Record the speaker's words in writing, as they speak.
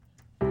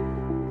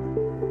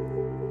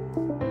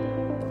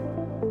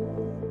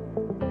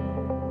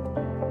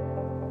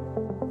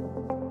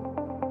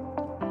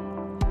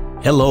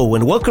Hello,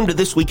 and welcome to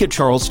This Week at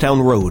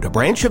Charlestown Road, a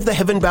branch of the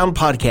Heavenbound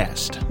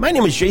podcast. My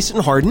name is Jason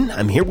Harden.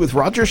 I'm here with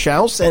Roger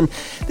Schaus, and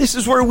this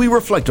is where we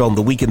reflect on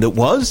the weekend that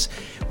was.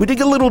 We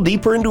dig a little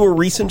deeper into a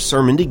recent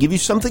sermon to give you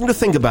something to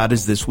think about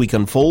as this week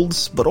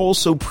unfolds, but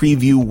also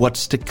preview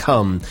what's to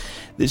come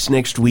this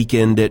next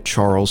weekend at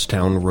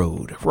Charlestown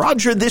Road.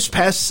 Roger, this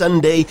past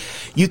Sunday,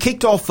 you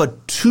kicked off a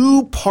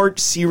two-part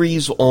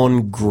series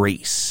on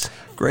grace.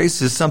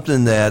 Grace is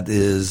something that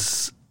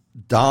is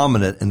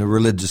dominant in the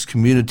religious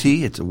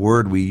community. It's a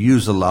word we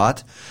use a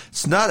lot.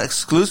 It's not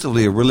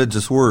exclusively a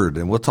religious word,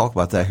 and we'll talk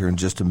about that here in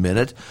just a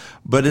minute,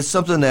 but it's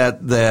something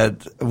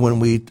that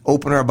when we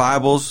open our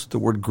Bibles, the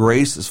word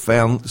grace is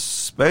found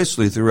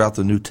especially throughout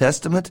the New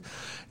Testament.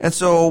 And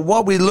so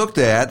what we looked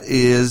at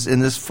is,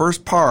 in this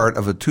first part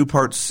of a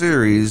two-part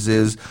series,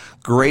 is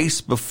grace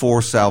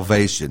before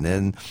salvation.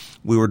 And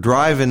we were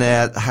driving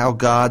at how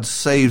God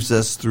saves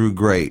us through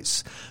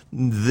grace.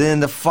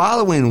 Then the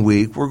following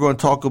week, we're going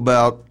to talk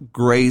about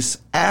grace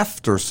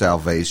after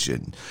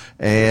salvation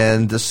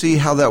and to see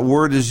how that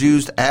word is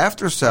used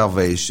after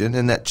salvation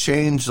and that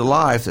changed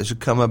life that should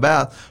come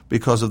about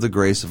because of the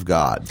grace of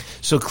God.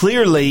 So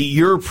clearly,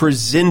 you're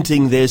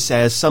presenting this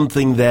as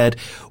something that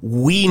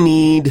we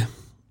need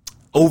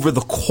over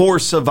the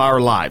course of our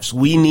lives.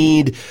 We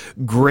need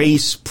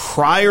grace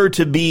prior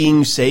to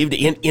being saved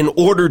in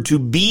order to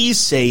be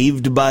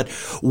saved. But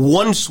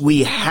once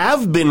we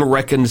have been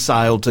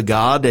reconciled to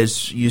God,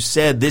 as you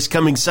said, this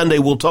coming Sunday,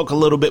 we'll talk a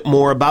little bit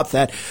more about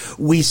that.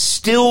 We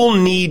still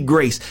need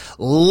grace.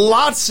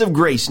 Lots of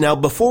grace. Now,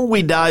 before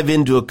we dive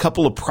into a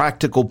couple of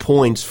practical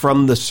points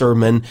from the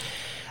sermon,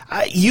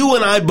 you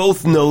and I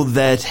both know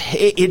that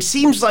it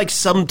seems like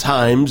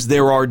sometimes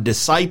there are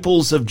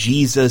disciples of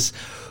Jesus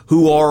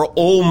who are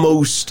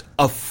almost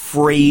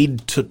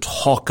afraid to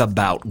talk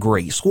about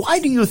grace. Why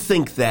do you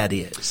think that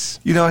is?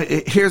 You know,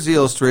 here's the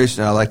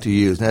illustration I like to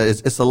use. Now,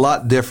 it's a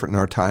lot different in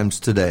our times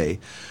today.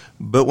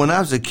 But when I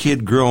was a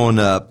kid growing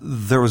up,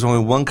 there was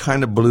only one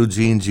kind of blue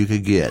jeans you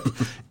could get.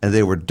 And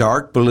they were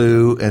dark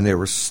blue and they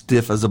were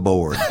stiff as a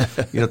board.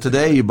 You know,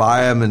 today you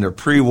buy them and they're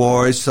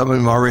pre-washed. Some of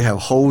them already have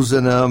holes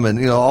in them and,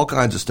 you know, all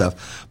kinds of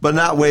stuff. But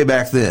not way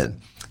back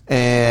then.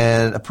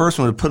 And a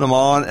person would put them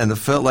on and it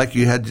felt like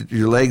you had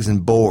your legs in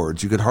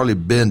boards. You could hardly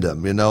bend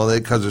them, you know,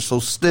 because they're so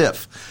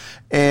stiff.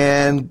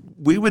 And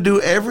we would do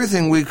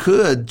everything we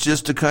could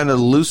just to kind of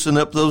loosen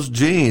up those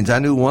jeans. I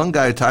knew one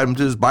guy tied them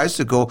to his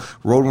bicycle,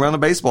 rode around a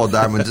baseball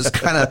diamond, just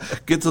kind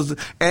of get those.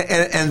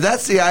 And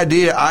that's the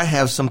idea I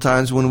have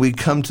sometimes when we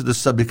come to the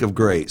subject of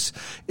grace.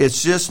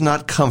 It's just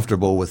not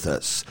comfortable with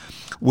us.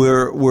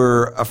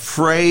 We're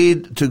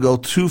afraid to go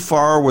too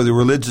far where the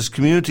religious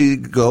community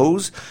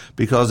goes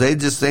because they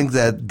just think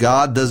that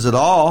God does it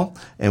all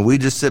and we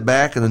just sit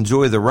back and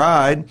enjoy the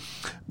ride.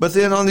 But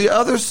then on the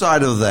other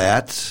side of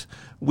that,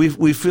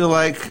 we feel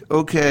like,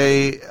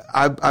 okay,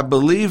 I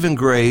believe in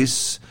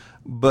grace,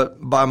 but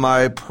by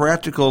my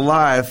practical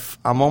life,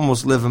 I'm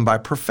almost living by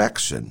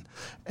perfection.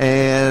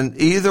 And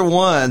either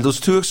one, those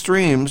two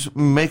extremes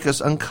make us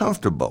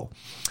uncomfortable.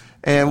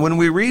 And when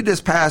we read this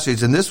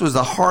passage, and this was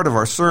the heart of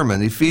our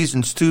sermon,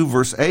 Ephesians 2,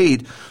 verse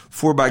 8,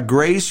 for by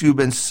grace you've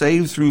been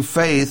saved through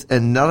faith,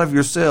 and not of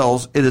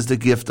yourselves, it is the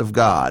gift of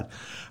God.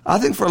 I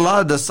think for a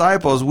lot of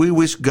disciples, we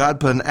wish God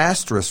put an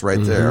asterisk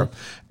right there.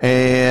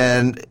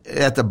 And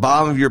at the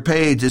bottom of your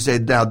page, it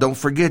said, now don't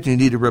forget, you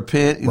need to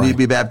repent, you need to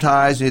be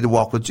baptized, you need to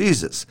walk with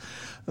Jesus.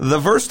 The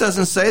verse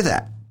doesn't say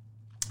that.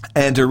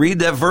 And to read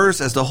that verse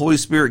as the Holy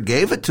Spirit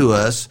gave it to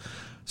us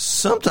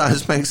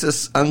sometimes makes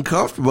us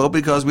uncomfortable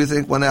because we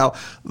think, well, now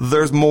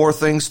there's more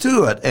things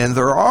to it, and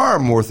there are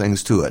more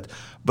things to it.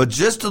 But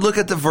just to look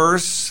at the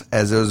verse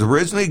as it was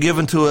originally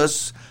given to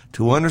us,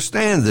 to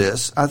understand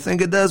this, I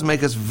think it does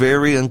make us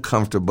very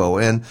uncomfortable.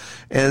 And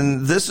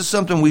this is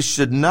something we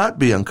should not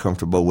be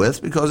uncomfortable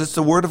with because it's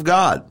the Word of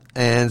God.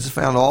 And it's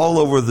found all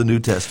over the New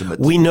Testament.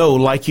 We know,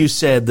 like you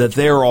said, that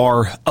there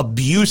are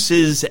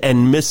abuses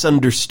and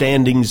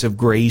misunderstandings of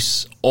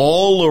grace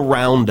all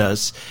around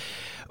us.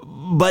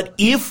 But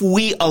if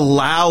we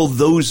allow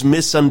those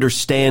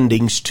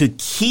misunderstandings to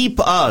keep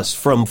us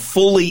from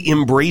fully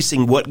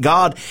embracing what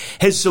God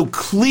has so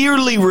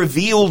clearly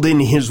revealed in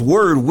His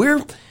Word,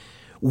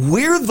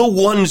 we're the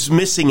ones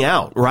missing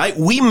out, right?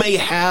 We may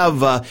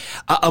have a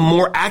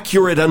more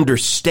accurate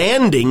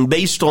understanding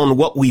based on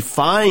what we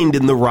find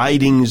in the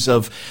writings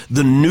of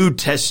the New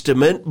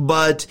Testament,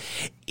 but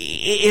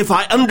if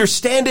I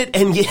understand it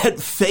and yet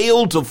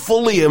fail to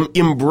fully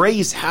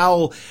embrace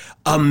how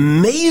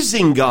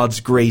amazing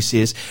God's grace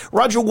is.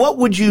 Roger, what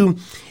would you,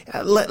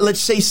 let's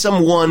say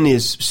someone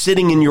is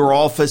sitting in your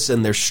office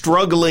and they're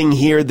struggling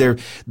here. They're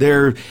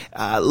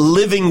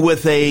living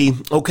with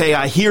okay,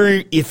 I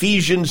hear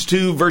Ephesians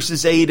 2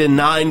 verses 8 and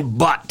 9,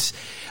 but,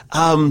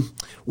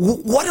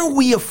 what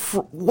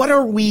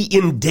are we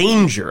in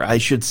danger, I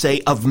should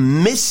say, of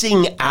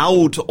missing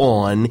out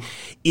on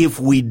if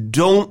we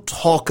don't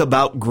talk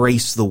about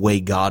grace the way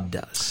God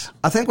does?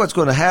 I think what's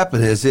going to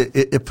happen is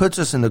it puts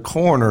us in the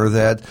corner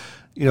that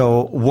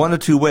one of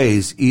two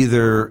ways.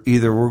 Either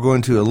we're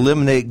going to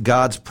eliminate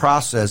God's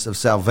process of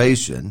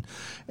salvation,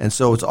 and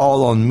so it's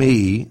all on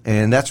me,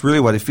 and that's really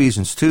what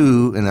Ephesians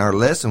 2 in our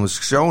lesson was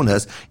showing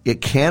us.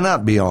 It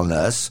cannot be on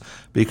us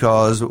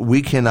because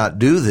we cannot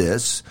do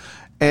this.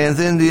 And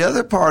then the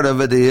other part of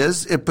it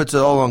is it puts it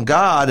all on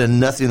God and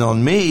nothing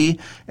on me.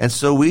 And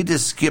so we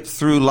just skip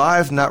through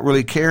life not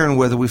really caring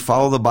whether we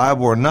follow the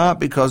Bible or not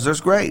because there's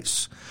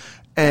grace.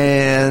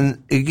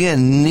 And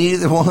again,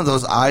 neither one of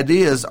those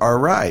ideas are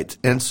right.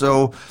 And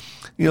so,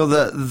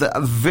 the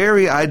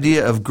very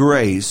idea of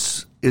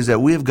grace is that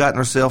we have gotten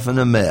ourselves in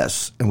a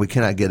mess and we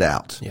cannot get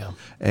out. Yeah.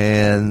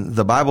 And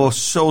the Bible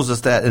shows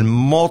us that in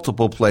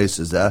multiple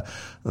places.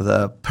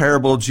 The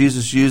parable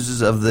Jesus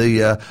uses of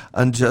the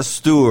unjust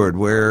steward,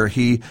 where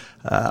he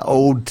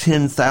owed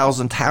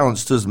 10,000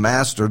 talents to his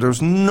master.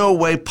 There's no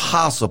way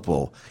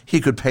possible he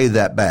could pay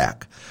that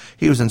back.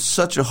 He was in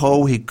such a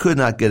hole he could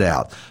not get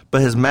out.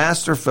 But his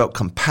master felt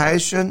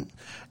compassion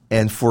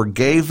and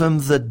forgave him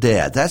the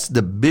debt. That's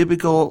the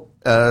biblical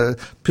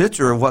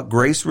picture of what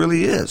grace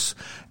really is.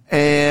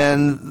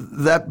 And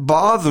that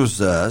bothers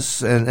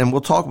us, and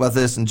we'll talk about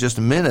this in just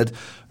a minute.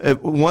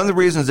 One of the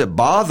reasons it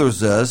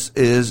bothers us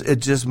is it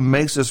just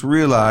makes us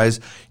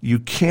realize you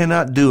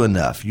cannot do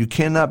enough. You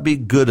cannot be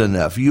good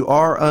enough. You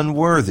are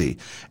unworthy.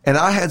 And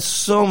I had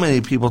so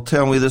many people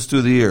tell me this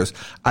through the years.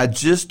 I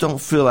just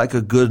don't feel like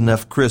a good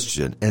enough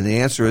Christian. And the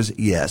answer is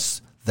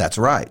yes, that's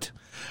right.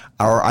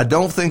 Or I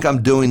don't think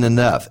I'm doing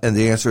enough. And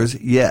the answer is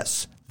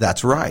yes.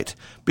 That's right.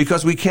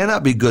 Because we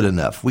cannot be good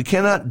enough. We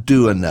cannot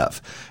do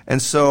enough. And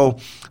so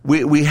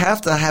we have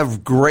to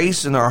have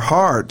grace in our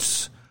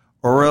hearts,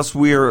 or else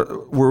we're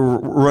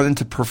running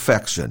to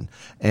perfection.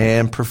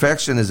 And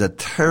perfection is a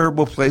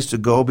terrible place to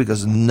go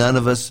because none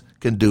of us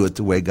can do it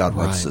the way God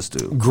wants us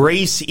to.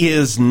 Grace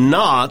is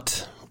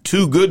not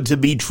too good to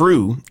be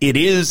true. It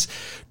is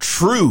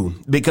true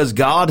because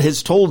God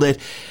has told it.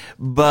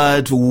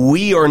 But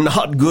we are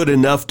not good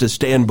enough to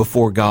stand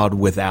before God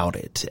without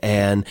it.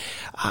 And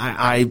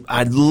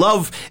I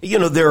love,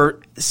 there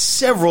are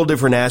several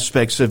different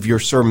aspects of your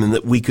sermon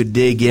that we could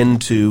dig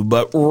into,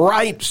 but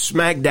right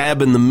smack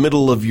dab in the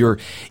middle of your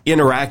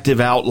interactive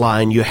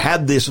outline, you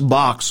had this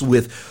box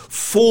with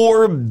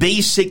 4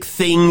 basic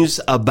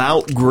things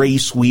about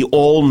grace we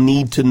all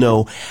need to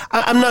know.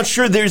 I'm not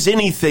sure there's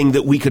anything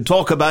that we could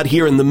talk about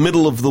here in the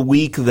middle of the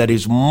week that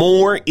is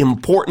more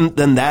important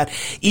than that,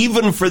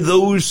 even for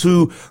those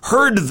who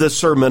heard the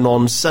sermon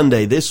on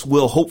Sunday. This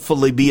will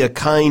hopefully be a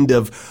kind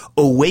of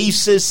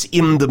oasis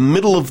in the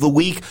middle of the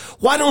week.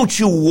 Why don't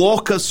you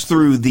walk us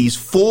through these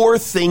 4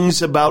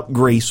 things about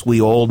grace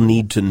we all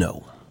need to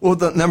know? Well,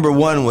 the number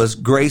 1 was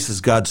grace is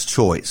God's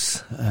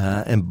choice.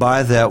 And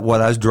by that,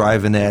 what I was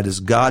driving at is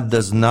God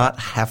does not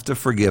have to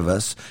forgive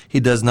us. He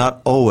does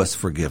not owe us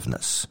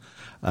forgiveness.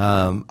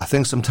 I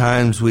think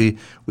sometimes we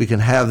can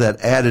have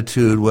that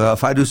attitude, well,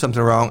 if I do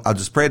something wrong, I'll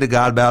just pray to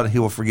God about it, He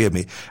will forgive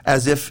me,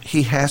 as if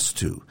He has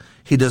to.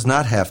 He does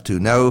not have to.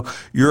 Now,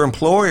 your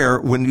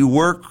employer, when you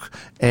work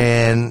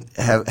and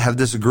have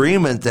this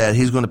agreement that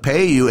he's going to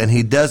pay you and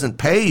he doesn't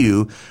pay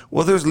you,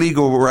 well, there's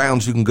legal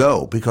rounds you can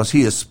go because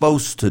he is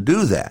supposed to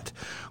do that.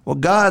 Well,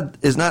 God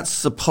is not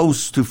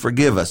supposed to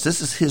forgive us.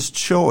 This is His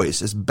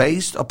choice. It's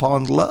based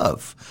upon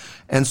love.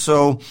 And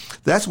so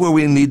that's where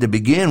we need to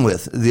begin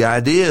with, the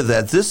idea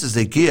that this is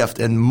a gift.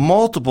 And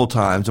multiple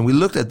times, and we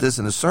looked at this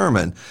in a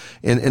sermon,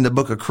 in the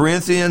book of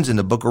Corinthians, in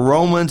the book of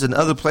Romans, and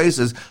other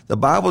places, the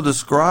Bible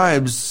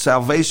describes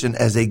salvation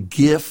as a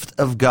gift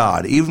of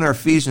God. Even our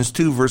Ephesians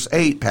 2 verse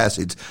 8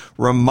 passage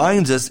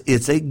reminds us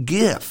it's a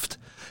gift.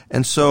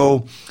 And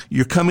so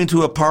you're coming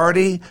to a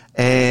party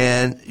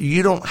and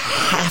you don't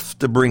have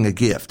to bring a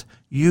gift.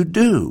 You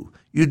do.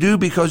 You do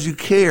because you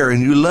care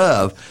and you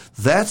love.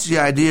 That's the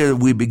idea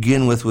we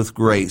begin with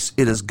grace.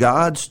 It is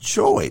God's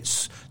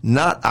choice,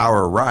 not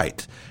our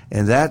right.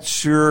 And that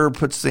sure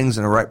puts things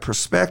in the right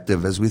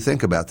perspective as we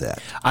think about that.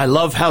 I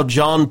love how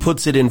John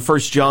puts it in 1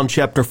 John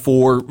chapter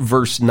 4,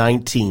 verse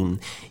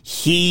 19.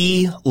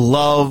 He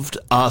loved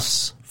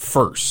us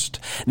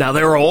first. Now,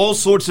 there are all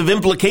sorts of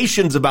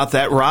implications about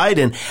that, right?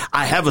 And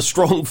I have a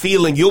strong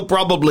feeling you'll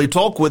probably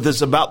talk with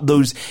us about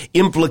those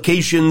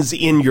implications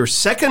in your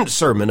second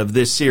sermon of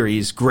this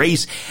series,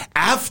 Grace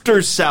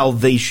After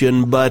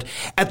Salvation. But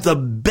at the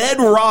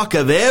bedrock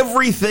of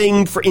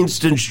everything, for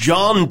instance,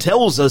 John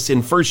tells us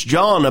in 1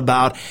 John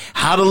about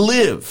how to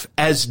live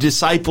as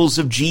disciples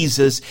of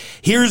Jesus.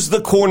 Here's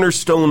the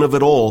cornerstone of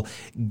it all.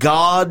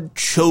 God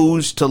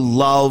chose to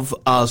love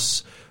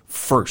us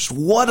first.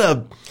 What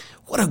a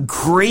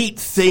great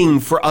thing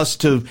for us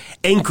to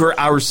anchor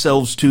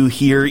ourselves to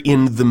here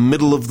in the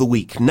middle of the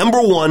week.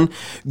 Number 1,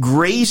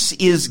 grace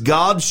is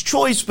God's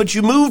choice, but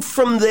you moved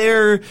from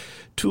there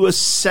to a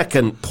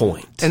second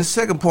point. And the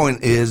second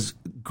point is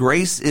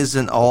grace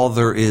isn't all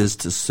there is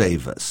to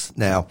save us.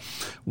 Now,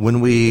 when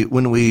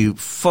we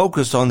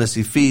focus on this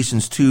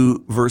Ephesians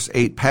 2 verse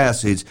 8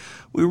 passage,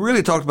 we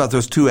really talked about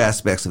those 2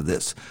 aspects of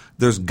this.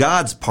 There's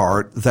God's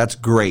part, that's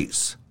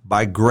grace.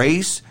 By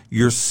grace,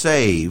 you're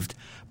saved.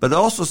 but it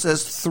also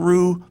says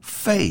through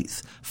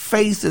faith.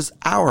 Faith is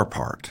our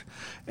part.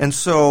 And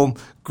so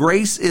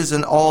grace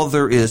isn't all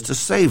there is to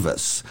save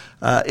us.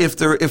 If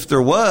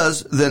there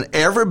was, then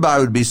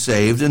everybody would be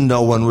saved and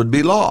no one would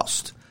be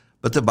lost.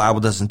 But the Bible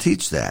doesn't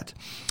teach that.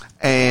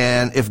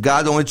 And if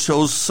God only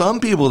chose some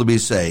people to be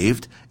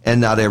saved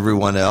and not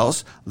everyone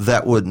else,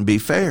 that wouldn't be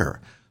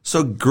fair.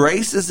 So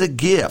grace is a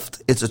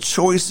gift. It's a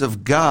choice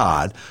of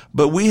God,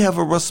 but we have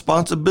a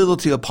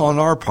responsibility upon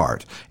our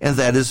part, and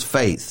that is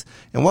faith.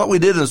 And what we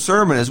did in the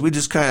sermon is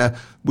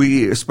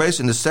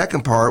especially in the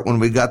second part, when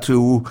we got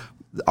to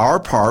our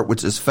part,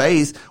 which is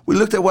faith, we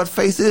looked at what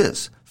faith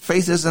is.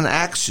 Faith is an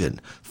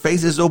action.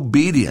 Faith is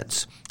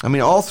obedience. I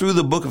mean, all through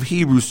the book of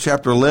Hebrews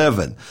chapter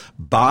 11,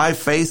 by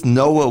faith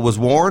Noah was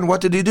warned. What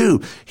did he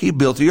do? He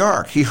built the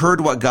ark. He heard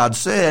what God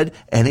said,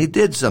 and he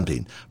did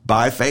something.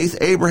 By faith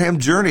Abraham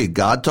journeyed.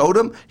 God told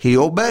him, he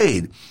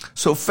obeyed.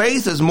 So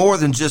faith is more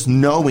than just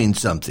knowing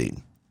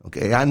something.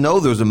 Okay, I know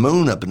there's a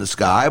moon up in the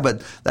sky,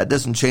 but that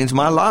doesn't change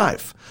my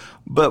life.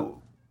 But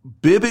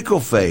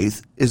biblical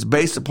faith is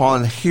based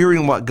upon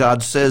hearing what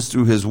God says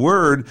through his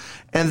word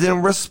and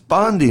then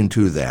responding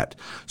to that.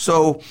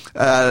 So,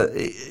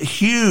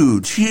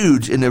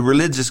 huge in the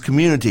religious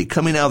community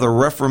coming out of the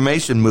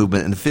Reformation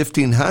movement in the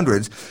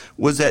 1500s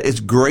was that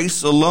it's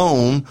grace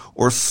alone,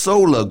 or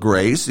sola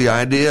grace, the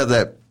idea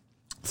that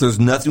there's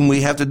nothing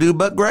we have to do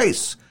but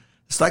grace.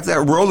 It's like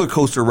that roller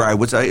coaster ride,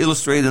 which I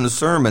illustrated in the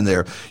sermon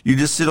there. You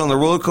just sit on the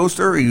roller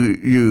coaster,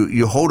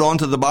 you hold on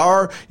to the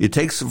bar, you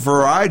take some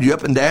for a ride, you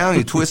up and down,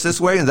 you twist this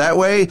way and that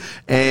way,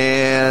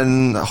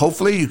 and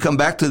hopefully you come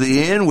back to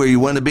the end where you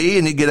want to be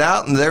and you get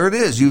out and there it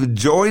is. You've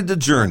enjoyed the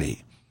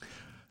journey.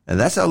 And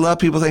that's how a lot of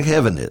people think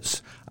heaven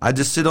is. I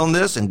just sit on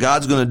this and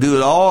God's going to do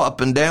it all up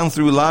and down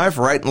through life,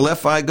 right and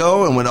left I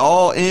go, and when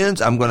all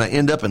ends, I'm going to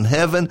end up in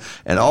heaven,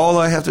 and all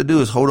I have to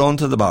do is hold on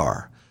to the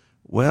bar.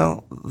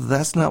 Well,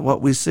 that's not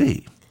what we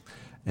see.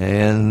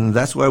 And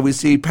that's why we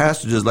see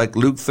passages like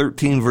Luke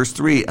 13, verse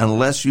 3,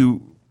 unless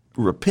you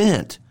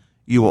repent,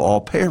 you will all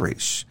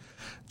perish.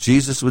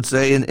 Jesus would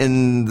say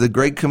in the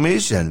Great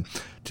Commission,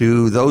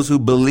 to those who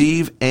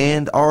believe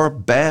and are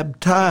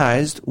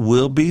baptized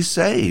will be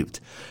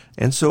saved.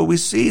 And so we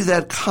see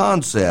that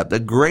concept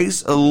that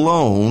grace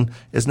alone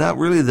is not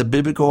really the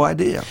biblical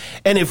idea.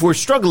 And if we're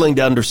struggling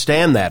to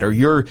understand that, or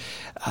you're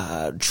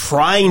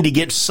trying to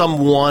get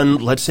someone,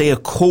 let's say a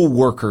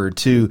coworker,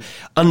 to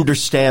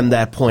understand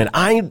that point,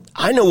 I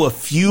know a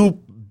few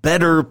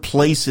better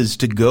places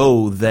to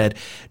go that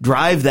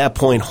drive that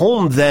point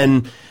home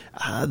than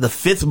the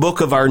fifth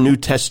book of our New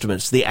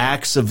Testaments, the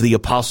Acts of the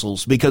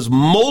Apostles, because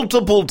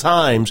multiple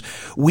times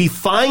we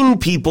find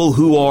people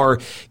who are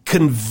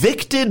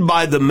convicted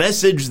by the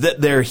message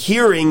that they're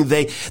hearing,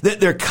 that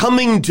they're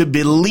coming to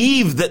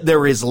believe that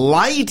there is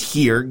light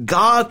here.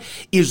 God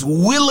is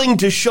willing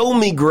to show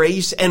me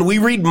grace, and we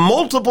read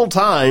multiple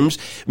times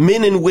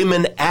men and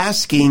women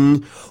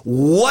asking,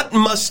 what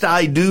must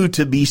I do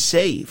to be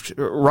saved?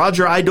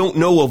 Roger, I don't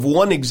know of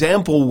one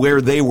example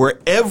where they were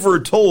ever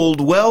told,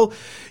 well,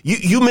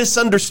 you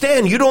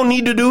misunderstand. You don't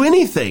need to do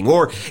anything.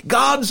 Or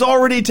God's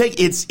already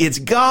taken, it's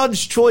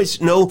God's choice.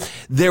 No,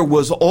 there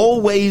was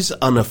always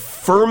an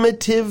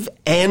affirmative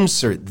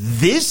answer.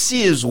 This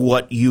is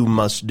what you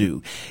must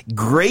do.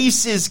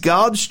 Grace is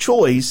God's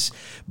choice,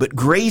 but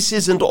grace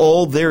isn't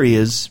all there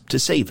is to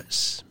save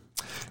us.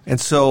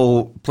 And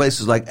so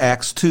places like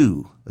Acts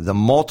 2, the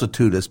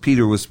multitude as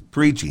Peter was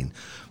preaching,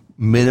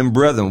 men and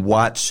brethren,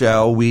 what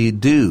shall we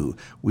do?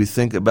 We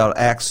think about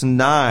Acts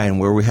 9,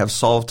 where we have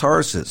Saul of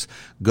Tarsus.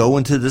 Go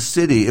into the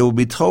city. It will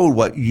be told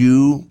what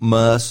you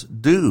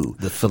must do.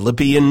 The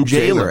Philippian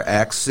jailer.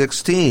 Acts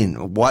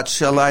 16. What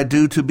shall I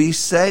do to be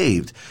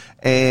saved?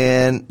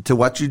 And to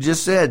what you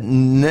just said,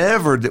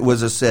 never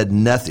was it said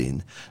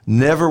nothing.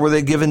 Never were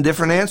they given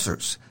different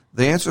answers.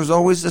 The answer is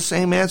always the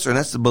same answer, and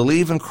that's to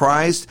believe in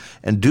Christ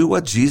and do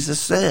what Jesus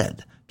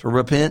said. To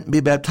repent,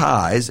 be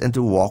baptized, and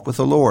to walk with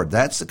the Lord.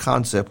 That's the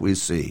concept we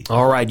see.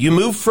 All right. You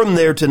move from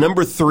there to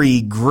number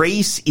 3.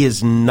 Grace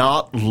is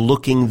not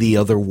looking the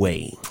other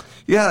way.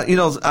 Yeah,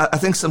 I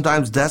think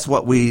sometimes that's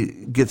what we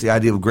get the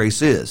idea of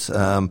grace is.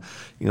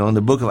 In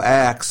the book of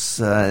Acts,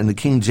 in the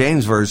King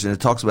James Version, it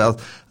talks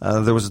about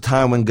there was a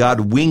time when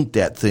God winked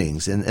at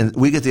things. And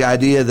we get the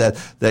idea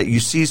that you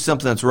see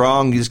something that's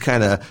wrong, you just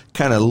kind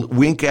of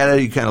wink at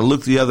it, you kind of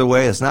look the other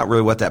way. It's not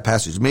really what that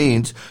passage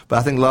means, but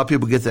I think a lot of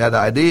people get that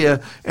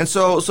idea. And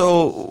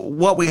so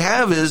what we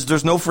have is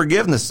there's no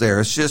forgiveness there.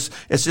 It's just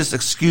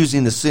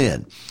excusing the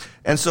sin.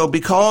 And so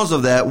because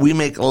of that, we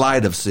make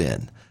light of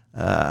sin.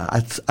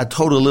 I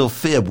told a little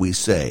fib, we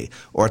say,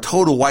 or I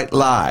told a white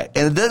lie.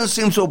 And it doesn't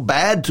seem so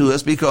bad to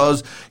us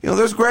because,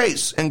 there's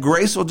grace, and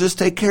grace will just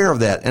take care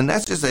of that. And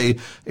that's just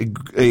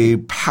a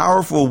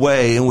powerful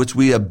way in which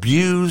we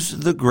abuse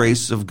the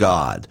grace of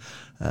God.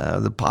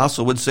 The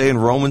apostle would say in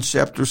Romans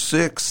chapter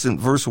 6 and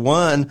verse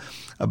 1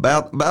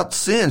 about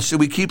sin. Should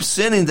we keep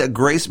sinning that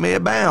grace may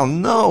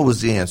abound? No,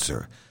 was the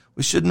answer.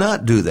 We should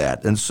not do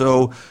that. And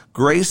so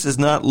grace is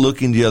not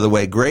looking the other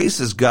way. Grace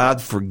is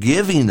God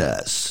forgiving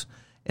us.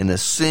 And the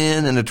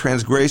sin and the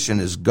transgression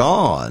is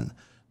gone.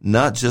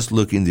 not just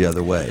looking the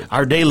other way.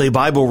 Our daily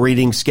Bible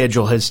reading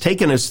schedule has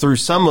taken us through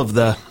some of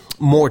the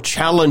more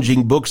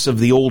challenging books of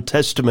the Old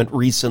Testament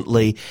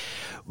recently.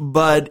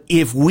 But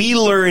if we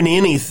learn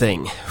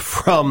anything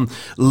from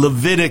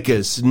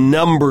Leviticus,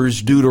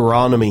 Numbers,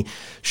 Deuteronomy,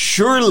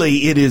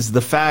 surely it is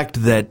the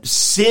fact that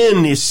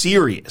sin is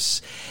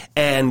serious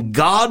and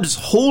God's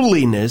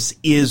holiness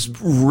is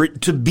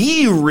to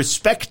be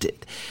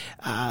respected.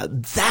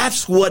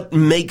 That's what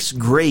makes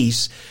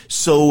grace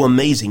so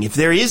amazing. If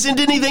there isn't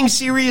anything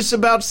serious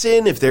about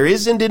sin, if there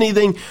isn't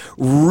anything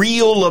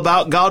real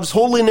about God's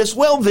holiness,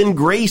 well, then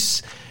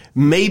grace,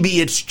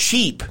 maybe it's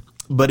cheap.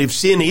 But if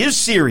sin is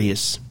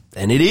serious,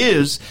 and it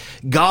is,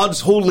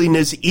 God's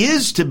holiness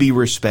is to be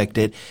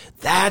respected,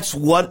 that's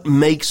what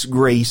makes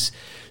grace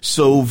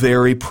so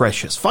very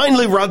precious.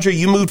 Finally, Roger,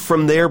 you moved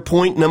from there.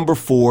 Point number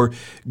 4,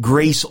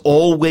 grace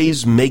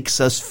always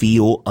makes us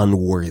feel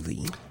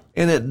unworthy.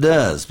 And it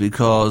does,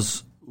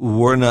 because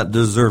we're not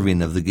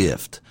deserving of the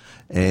gift.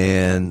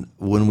 And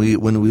when we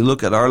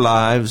look at our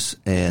lives,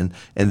 and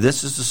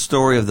this is the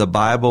story of the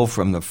Bible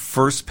from the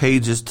first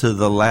pages to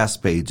the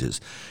last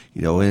pages.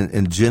 You know,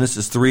 in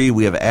Genesis 3,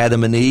 we have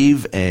Adam and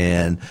Eve,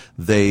 and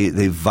they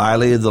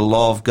violated the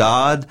law of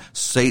God.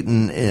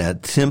 Satan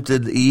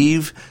tempted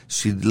Eve.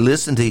 She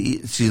listened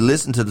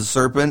to the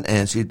serpent,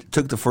 and she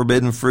took the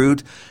forbidden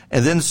fruit,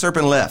 and then the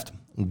serpent left.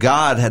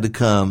 God had to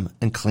come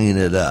and clean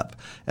it up.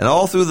 And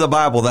all through the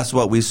Bible, that's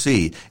what we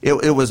see.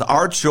 It was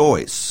our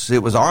choice.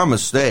 It was our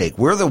mistake.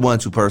 We're the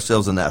ones who put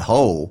ourselves in that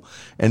hole.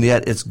 And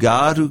yet it's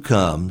God who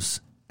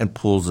comes and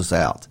pulls us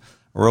out.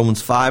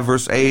 Romans 5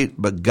 verse 8,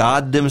 but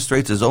God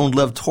demonstrates his own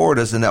love toward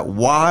us in that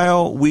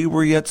while we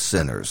were yet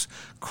sinners,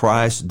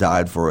 Christ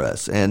died for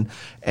us. And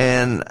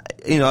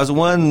you know, as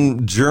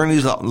one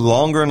journeys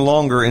longer and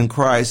longer in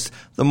Christ,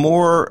 the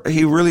more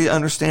he really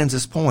understands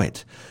this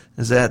point.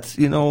 Is that,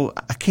 you know,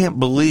 I can't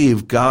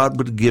believe God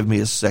would give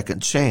me a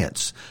second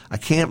chance. I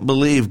can't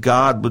believe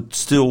God would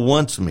still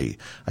wants me.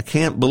 I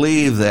can't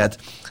believe that,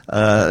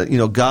 you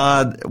know,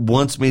 God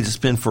wants me to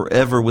spend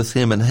forever with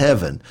him in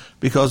heaven,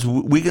 because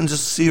we can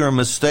just see our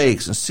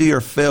mistakes and see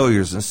our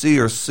failures and see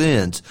our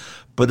sins.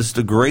 But it's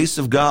the grace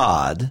of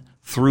God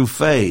through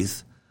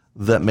faith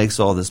that makes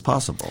all this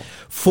possible.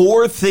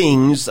 4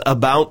 things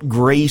about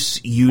grace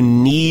you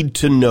need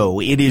to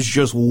know. It is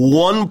just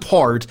one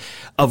part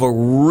of a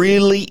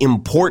really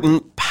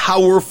important,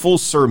 powerful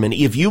sermon.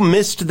 If you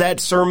missed that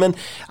sermon,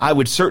 I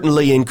would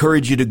certainly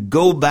encourage you to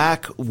go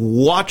back,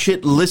 watch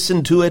it,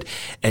 listen to it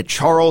at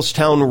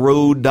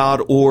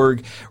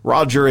charlestownroad.org.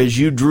 Roger, as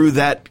you drew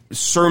that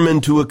sermon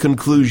to a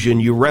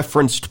conclusion, you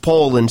referenced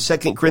Paul in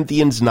 2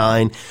 Corinthians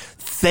 9.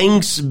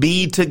 Thanks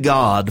be to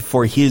God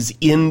for his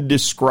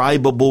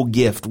indescribable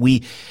gift.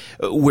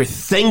 We're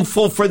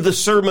thankful for the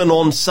sermon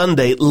on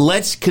Sunday.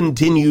 Let's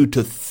continue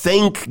to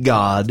thank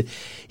God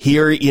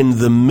here in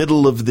the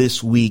middle of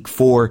this week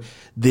for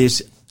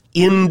this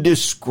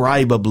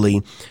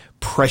indescribably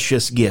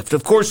precious gift.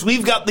 Of course,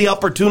 we've got the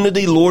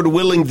opportunity, Lord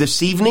willing,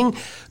 this evening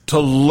to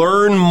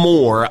learn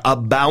more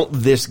about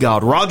this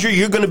God. Roger,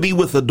 you're going to be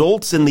with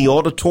adults in the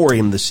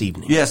auditorium this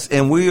evening. Yes,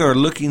 and we are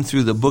looking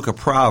through the book of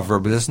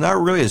Proverbs, but it's not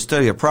really a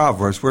study of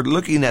Proverbs. We're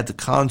looking at the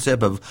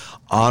concept of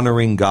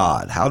honoring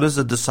God. How does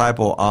a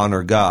disciple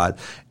honor God?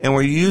 And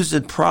we're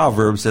using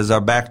Proverbs as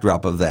our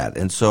backdrop of that.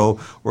 And so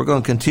we're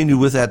going to continue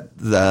with that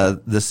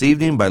this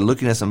evening by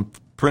looking at some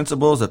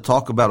principles that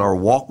talk about our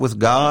walk with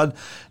God.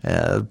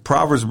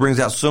 Proverbs brings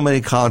out so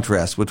many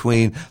contrasts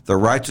between the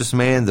righteous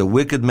man, the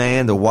wicked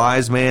man, the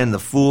wise man, the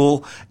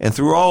fool. And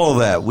through all of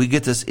that, we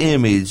get this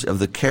image of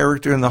the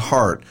character and the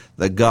heart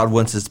that God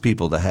wants his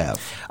people to have.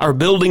 Our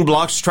Building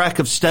Blocks track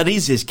of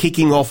studies is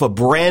kicking off a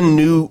brand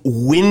new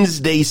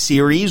Wednesday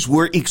series.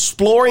 We're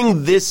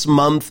exploring this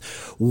month,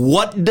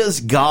 what does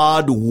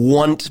God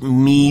want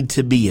me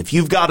to be? If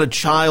you've got a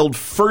child,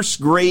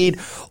 first grade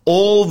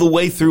all the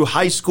way through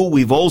high school,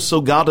 we've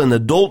also got an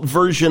adult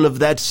version of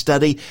that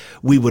study.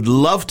 We would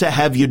love to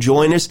have you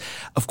join us.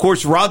 Of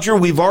course, Roger,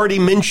 we've already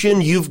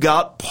mentioned you've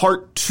got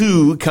part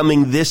 2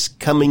 coming this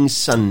coming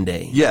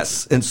Sunday.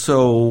 Yes, and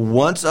so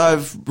once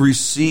I've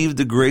received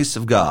the grace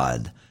of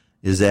God,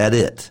 is that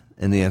it?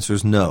 And the answer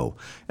is no.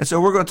 And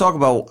so we're going to talk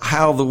about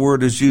how the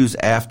word is used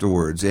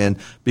afterwards. And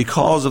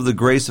because of the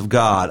grace of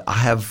God, I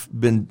have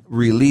been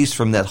released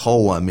from that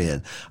hole I'm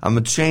in. I'm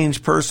a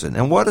changed person.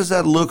 And what does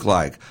that look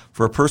like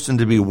for a person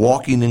to be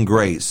walking in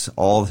grace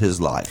all his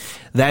life?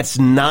 That's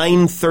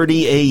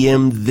 9:30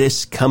 a.m.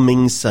 this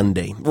coming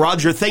Sunday.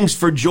 Roger, thanks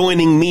for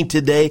joining me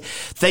today.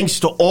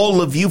 Thanks to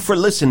all of you for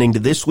listening to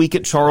This Week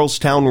at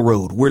Charlestown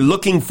Road. We're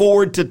looking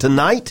forward to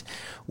tonight.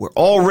 We're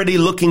already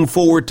looking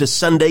forward to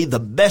Sunday, the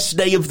best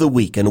day of the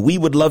week, and we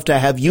would love to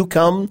have you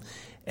come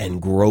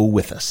and grow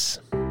with us.